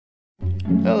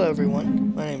Hello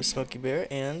everyone, my name is Smokey Bear,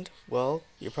 and, well,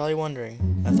 you're probably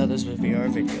wondering, I thought this was a VR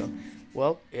video.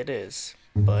 Well, it is,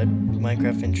 but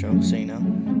Minecraft intro, so you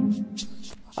know.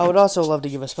 I would also love to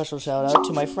give a special shout out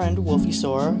to my friend Wolfie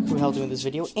Sora, who helped me with this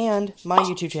video, and my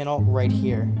YouTube channel right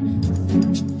here.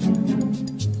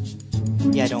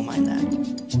 Yeah, don't mind that.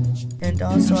 And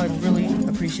also, I'd really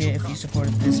appreciate if you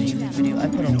supported this YouTube video. I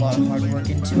put a lot of hard work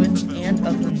into it, and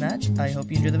other than that, I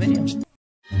hope you enjoy the video.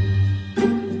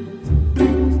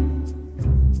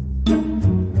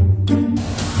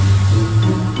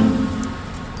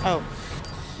 Oh.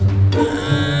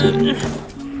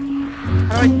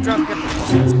 How do I drop it?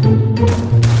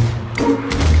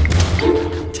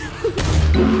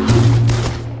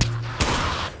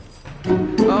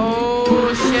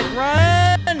 Oh shit,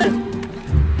 run!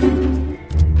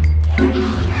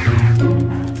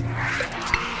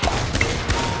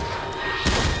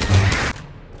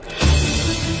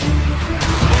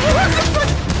 What the fuck?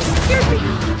 Scared me!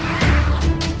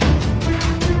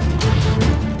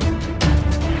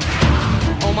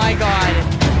 Oh my god.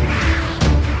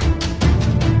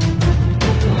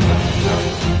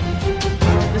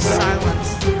 The silence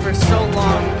for so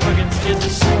long fucking scared the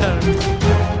shit out of me.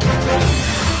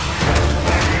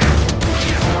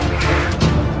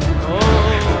 Oh.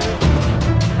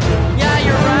 Yeah,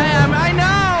 you're right. I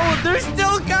know! They're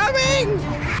still coming!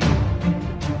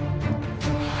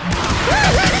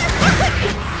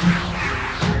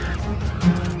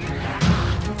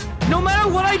 No matter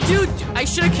what I do, I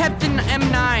should have kept an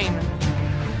M9.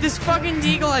 This fucking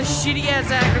deagle has shitty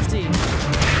ass accuracy.